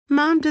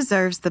Mom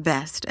deserves the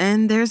best,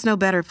 and there's no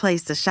better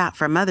place to shop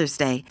for Mother's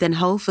Day than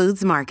Whole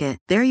Foods Market.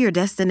 They're your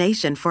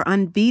destination for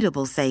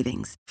unbeatable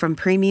savings, from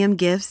premium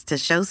gifts to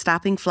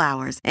show-stopping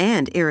flowers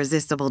and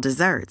irresistible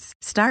desserts.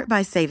 Start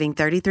by saving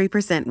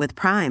 33% with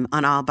Prime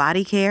on all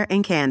body care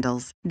and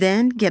candles.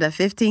 Then get a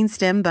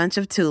 15-stem bunch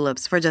of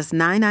tulips for just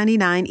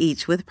 $9.99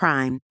 each with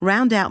Prime.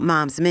 Round out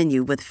Mom's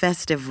menu with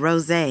festive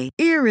rosé,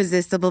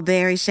 irresistible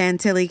berry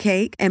chantilly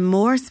cake, and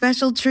more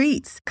special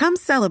treats. Come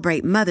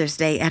celebrate Mother's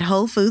Day at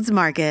Whole Foods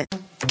Market.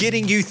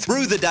 Getting you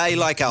through the day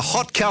like a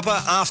hot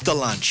cuppa after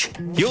lunch.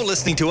 You're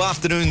listening to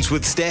Afternoons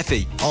with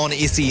Staffy on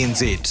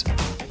SENZ.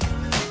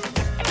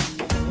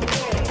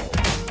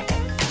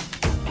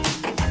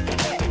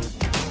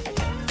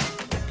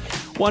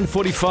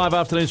 1:45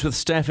 Afternoons with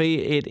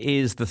Staffy. It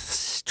is the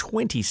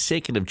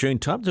 22nd of June.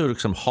 Time to look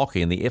at some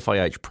hockey in the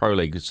FIH Pro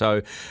League.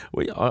 So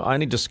I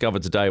only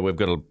discovered today we've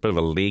got a bit of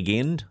a leg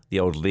end,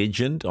 the old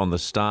legend on the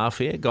staff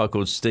here, a guy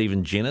called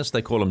Stephen Jenness.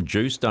 They call him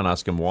Juice. Don't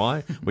ask him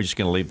why. We're just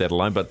going to leave that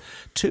alone. But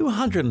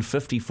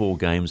 254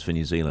 games for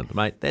New Zealand.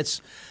 Mate, that's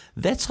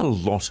a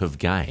lot of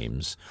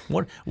games.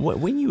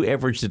 When you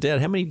averaged it out,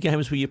 how many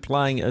games were you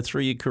playing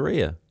through your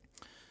career?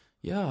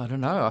 Yeah, I don't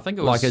know. I think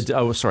it was...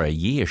 a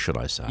year, should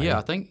I say. Yeah,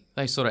 I think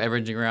they sort of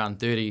averaging around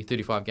 30,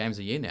 35 games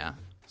a year now.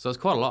 So it's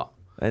quite a lot.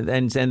 But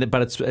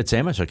it's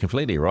amateur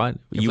completely, right?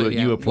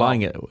 Completely, you were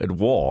playing it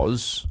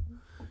was,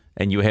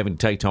 and you were having to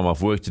take time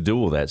off work to do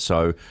all that.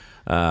 So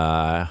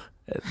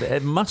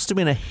it must have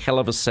been a hell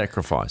of a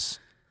sacrifice.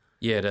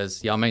 Yeah, it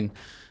is. Yeah, I mean,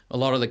 a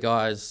lot of the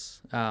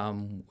guys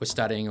were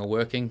studying or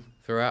working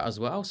throughout as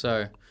well.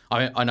 So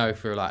I know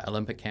for like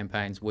Olympic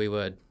campaigns, we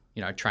would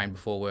train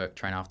before work,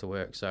 train after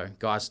work. So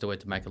guys still had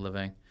to make a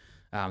living.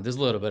 There's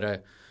a little bit of,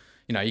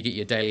 you get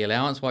your daily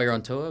allowance while you're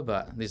on tour,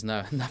 but there's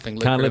nothing.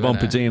 Can't live on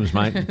per diems,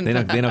 mate. They're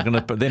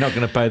not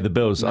going to pay the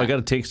bills. No. I got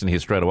a text in here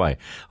straight away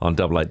on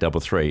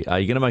 8833. Are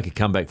you going to make a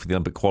comeback for the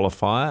Olympic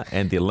qualifier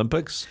and the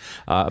Olympics?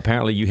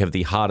 Apparently, you have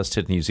the hardest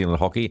hit in New Zealand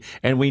hockey,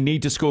 and we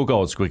need to score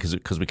goals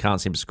because we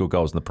can't seem to score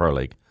goals in the Pro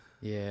League.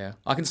 Yeah,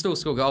 I can still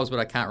score goals, but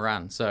I can't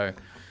run. So.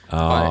 If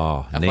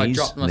I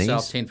dropped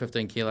myself 10,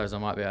 15 kilos, I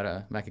might be able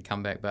to make a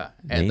comeback. But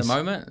at the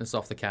moment, it's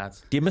off the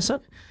cards. Do you miss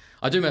it?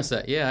 I do miss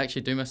it. Yeah, I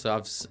actually do miss it.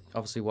 I'm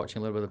obviously watching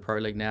a little bit of the Pro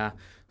League now.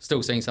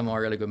 Still seeing some of my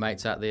really good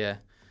mates out there.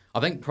 I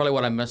think probably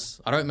what I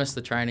don't miss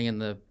the training and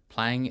the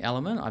playing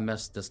element. I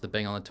miss just the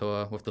being on the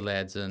tour with the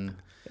lads and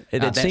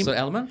that sort of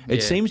element.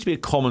 It seems to be a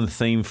common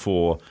theme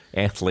for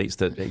athletes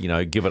that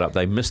give it up.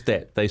 They miss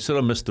that. They sort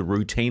of miss the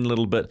routine a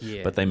little bit,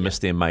 but they miss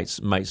their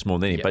mates more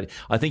than anything. But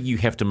I think you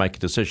have to make a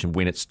decision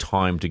when it's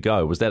time to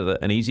go. Was that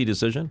an easy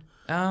decision?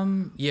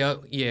 Yeah.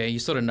 You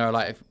sort of know,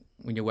 like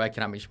when you're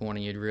waking up each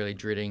morning, you're really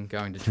dreading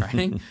going to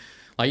training.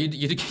 Like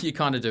you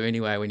kind of do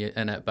anyway when you're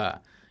in it,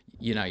 but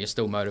you're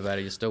still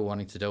motivated, you're still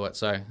wanting to do it.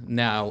 So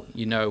now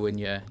when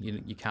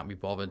you can't be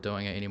bothered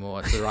doing it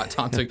anymore. It's the right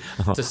time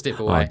to step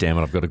away. Oh, damn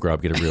it, I've got to grow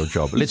up, get a real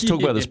job. Let's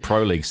talk about this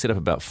Pro League set up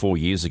about 4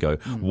 years ago.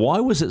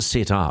 Why was it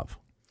set up?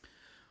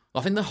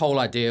 I think the whole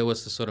idea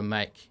was to sort of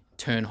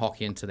turn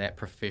hockey into that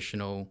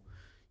professional,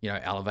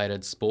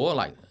 elevated sport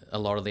like a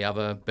lot of the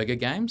other bigger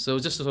games. So it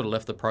was just to sort of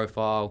lift the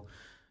profile,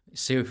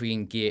 see if we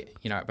can get,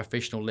 a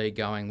professional league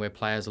going where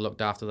players are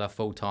looked after their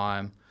full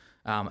time,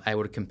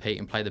 able to compete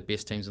and play the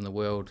best teams in the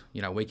world,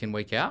 week in,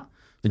 week out.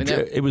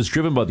 It was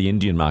driven by the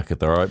Indian market,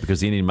 though, right?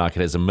 Because the Indian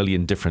market has a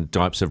million different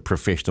types of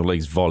professional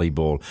leagues.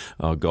 Volleyball,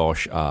 oh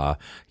gosh,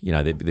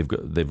 they've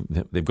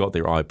got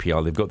their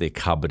IPL, they've got their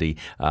kabaddi,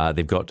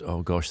 they've got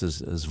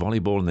there's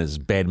volleyball and there's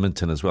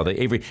badminton as well.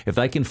 If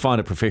they can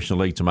find a professional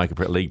league to make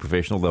a league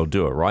professional, they'll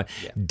do it, right?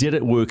 Yeah. Did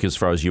it work as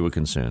far as you were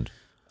concerned?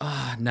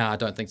 No, I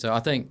don't think so. I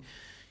think,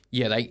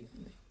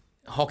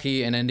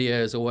 hockey in India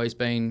has always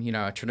been,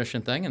 a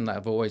tradition thing, and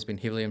they've always been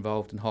heavily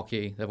involved in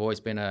hockey. They've always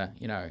been a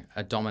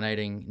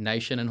dominating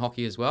nation in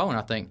hockey as well. And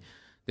I think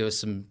there was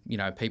some,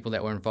 people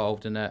that were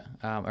involved in it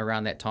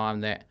around that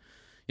time that,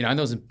 and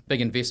there was a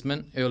big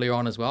investment earlier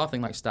on as well. I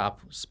think like Star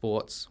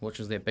Sports, which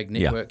was their big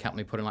network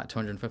company, put in like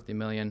 $250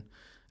 million.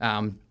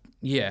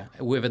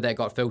 Whether that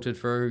got filtered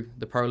through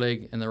the Pro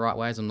League in the right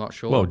ways, I'm not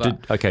sure. Well,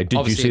 did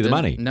you see the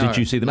money? No, did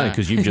you see the money?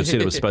 Because you just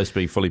said it was supposed to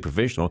be fully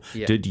professional.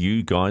 Yeah. Did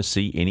you guys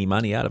see any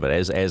money out of it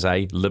as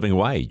a living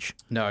wage?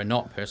 No,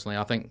 not personally.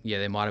 I think,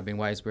 there might have been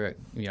ways where,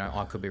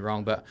 I could be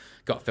wrong, but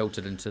got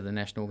filtered into the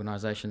national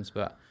organisations,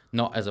 but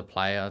not as a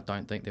player. I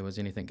don't think there was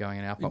anything going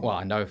in our pocket. Well,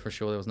 I know for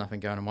sure there was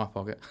nothing going in my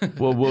pocket.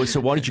 well, so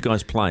why did you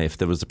guys play if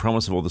there was the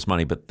promise of all this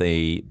money, but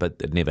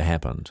it never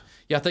happened?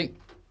 Yeah, I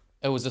think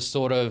it was a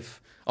sort of...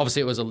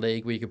 Obviously, it was a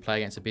league where you could play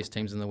against the best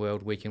teams in the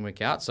world week in,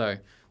 week out. So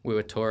we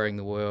were touring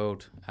the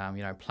world,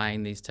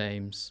 playing these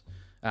teams.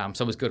 So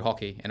it was good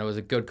hockey, and it was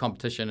a good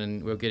competition,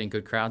 and we were getting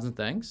good crowds and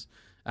things.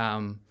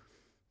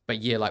 But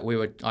yeah, like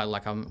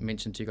like I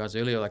mentioned to you guys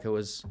earlier,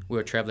 we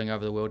were traveling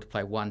over the world to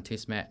play one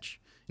test match.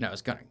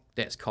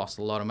 That's cost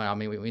a lot of money. I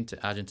mean, we went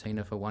to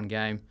Argentina for one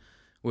game.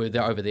 We were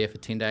over there for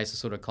 10 days to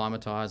sort of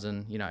acclimatise,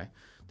 and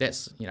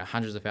that's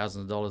hundreds of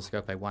thousands of dollars to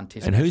go play one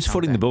test. And match, who's come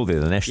footing back. the bill there?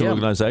 The national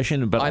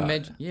organisation? But I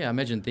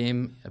imagine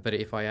them, a bit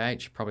of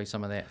FIH, probably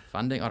some of that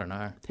funding. I don't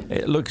know.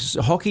 Look,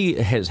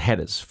 hockey has had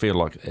I feel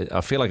like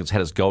it's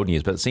had its golden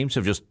years, but it seems to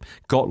have just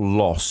got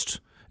lost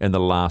in the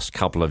last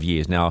couple of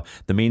years. Now,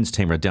 the men's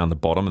team are down the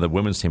bottom and the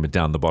women's team are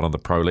down the bottom of the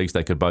pro leagues.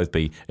 They could both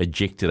be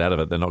ejected out of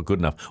it. They're not good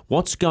enough.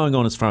 What's going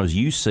on as far as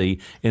you see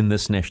in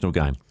this national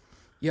game?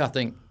 Yeah, I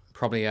think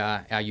probably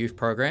our youth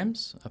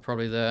programs are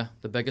probably the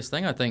biggest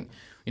thing. I think,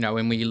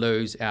 when we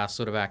lose our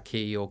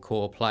key or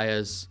core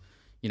players,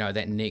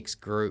 that next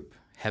group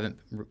haven't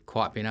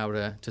quite been able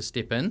to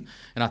step in.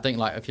 And I think,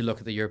 if you look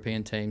at the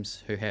European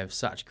teams who have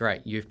such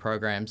great youth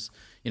programs,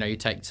 you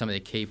take some of their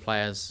key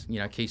players,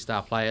 key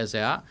star players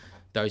out,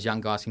 those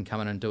young guys can come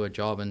in and do a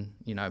job and,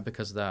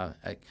 because they're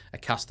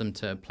accustomed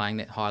to playing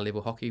that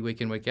high-level hockey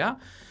week in, week out.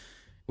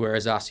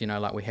 Whereas us,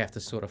 we have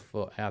to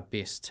put our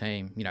best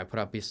team, put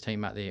our best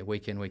team out there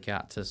week in, week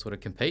out to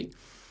compete.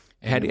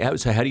 How do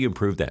you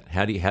improve that?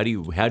 How do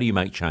you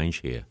make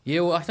change here?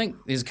 Yeah, well, I think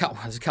there's a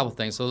couple of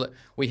things. So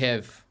we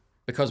have,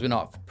 because we're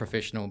not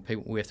professional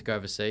people, we have to go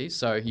overseas.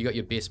 So you got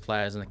your best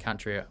players in the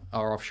country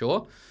are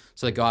offshore.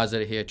 So the guys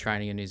that are here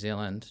training in New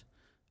Zealand,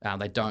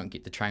 they don't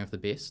get to train with the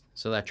best.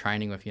 So they're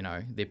training with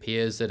their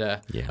peers that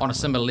are on a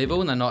similar level,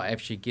 and they're not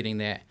actually getting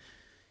that.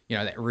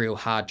 That real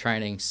hard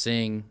training,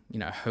 seeing,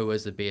 who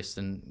is the best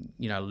and,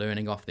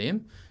 learning off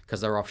them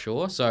because they're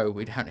offshore. So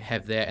we don't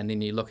have that. And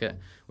then you look at,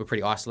 we're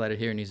pretty isolated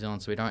here in New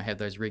Zealand, so we don't have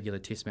those regular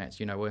test matches.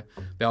 Where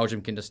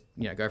Belgium can just,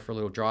 go for a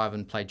little drive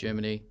and play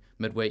Germany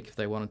midweek if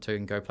they wanted to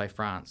and go play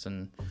France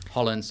and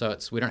Holland. So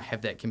we don't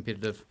have that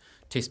competitive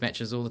test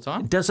matches all the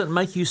time. Does it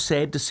make you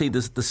sad to see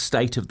the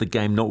state of the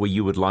game not where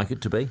you would like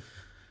it to be?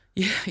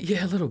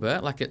 Yeah, a little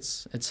bit.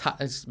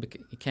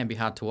 It can be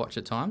hard to watch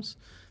at times.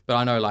 But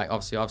I know,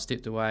 obviously I've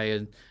stepped away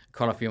and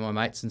quite a few of my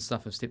mates and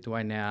stuff have stepped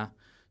away now.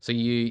 So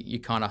you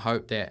kind of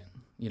hope that,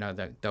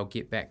 they'll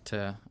get back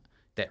to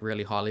that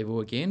really high level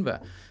again.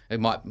 But it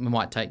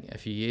might take a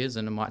few years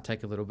and it might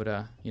take a little bit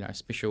of,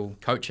 special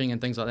coaching and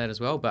things like that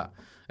as well. But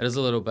it is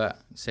a little bit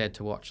sad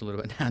to watch a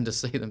little bit now and to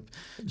see them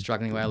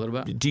struggling away a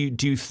little bit. Do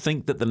you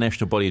think that the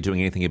national body are doing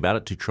anything about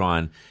it to try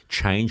and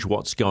change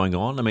what's going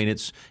on? I mean,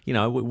 it's,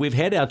 we've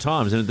had our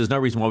times and there's no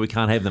reason why we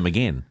can't have them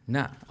again.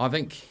 No, I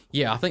think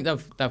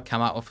they've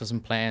come up with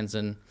some plans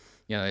and,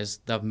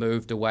 they've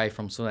moved away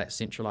from that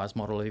centralised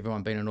model of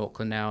everyone being in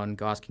Auckland now and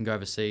guys can go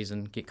overseas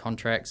and get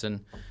contracts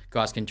and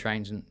guys can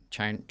train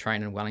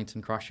in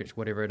Wellington, Christchurch,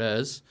 whatever it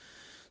is.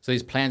 So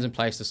there's plans in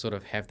place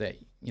to have that,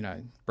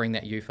 bring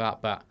that youth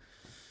up. But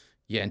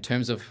yeah, in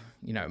terms of,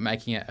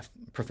 making it a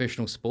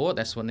professional sport,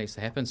 that's what needs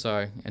to happen.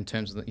 So in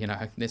terms of,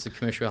 there's a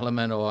commercial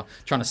element or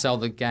trying to sell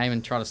the game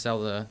and try to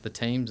sell the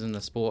teams and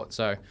the sport.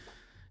 So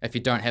if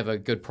you don't have a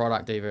good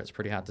product either, it's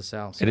pretty hard to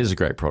sell. So. It is a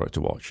great product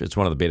to watch. It's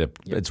one of the better.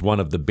 Yep. It's one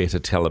of the better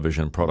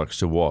television products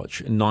to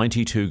watch.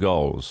 92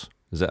 goals.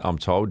 Is that I'm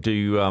told? Do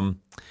you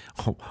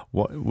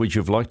what would you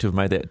have liked to have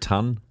made that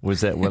ton?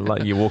 Was that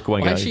you walk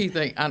away? I actually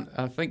think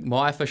I think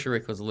my official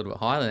record is a little bit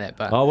higher than that.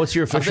 But what's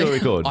your official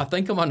record? I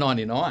think I'm on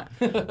 99.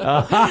 Where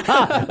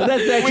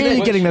are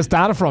you getting this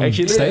data from?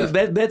 Actually, Steve?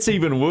 That's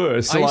even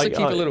worse. I used to keep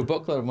a little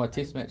booklet of my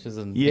test matches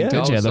and goals.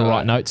 Did you have the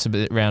right notes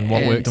around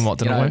what worked and what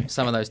didn't work?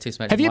 Some of those test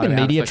matches. Have you been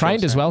media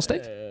trained as well,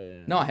 Steve?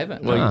 No, I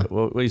haven't.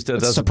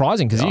 It's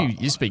surprising because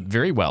you speak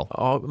very well.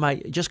 Oh,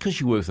 mate, just because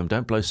you work with them,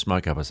 don't blow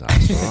smoke up his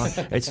ass, all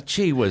right? It's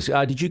gee whiz.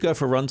 Did you go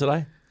for a run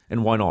today?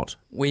 And why not?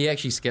 We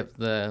actually skipped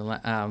the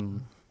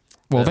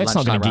well, that's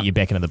not going to get you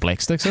back into the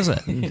Black Sticks, is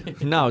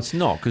it? No, it's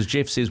not, because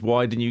Jeff says,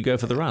 why didn't you go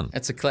for the run?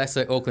 It's a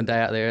classic Auckland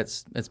day out there.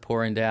 It's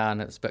pouring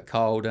down, it's a bit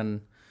cold,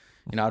 and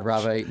I'd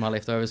rather eat my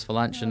leftovers for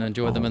lunch and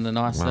enjoy them in the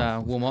nice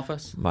warm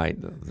office. Mate,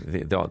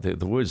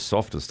 the word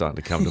soft is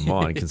starting to come to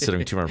mind,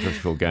 considering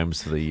 254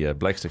 games for the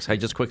Black Sticks. Hey,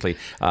 just quickly,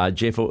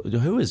 Jeff,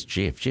 who is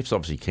Jeff? Jeff's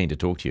obviously keen to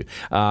talk to you.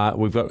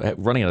 We've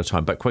got running out of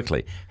time, but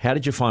quickly, how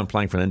did you find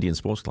playing for an Indian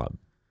sports club?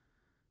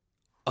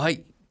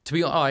 I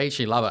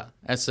actually love it.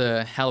 It's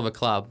a hell of a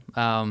club.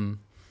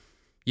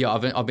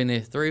 I've been there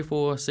 3 or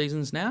 4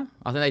 seasons now.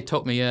 I think they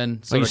took me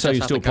in. So you're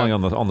still playing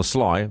on the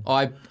sly?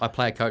 I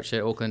play a coach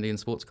at Auckland Indian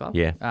Sports Club.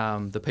 Yeah.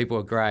 The people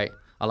are great.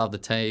 I love the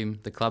team.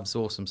 The club's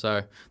awesome.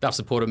 So they've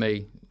supported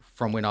me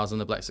from when I was in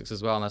the Black Six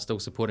as well, and they're still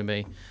supporting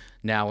me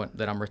now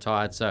that I'm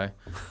retired. So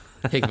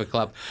heck of a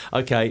club.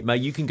 Okay,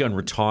 mate, you can go and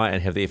retire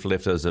and have the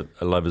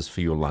leftovers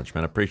for your lunch,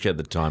 man. I appreciate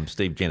the time.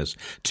 Steve Jenness,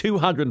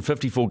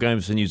 254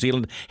 games for New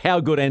Zealand. How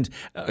good? And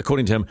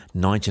according to him,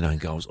 99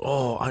 goals.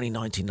 Oh, only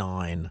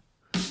 99.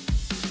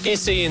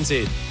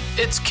 SENZ,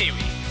 it's Kiwi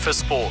for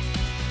sport.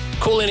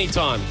 Call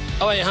anytime,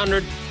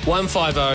 0800 150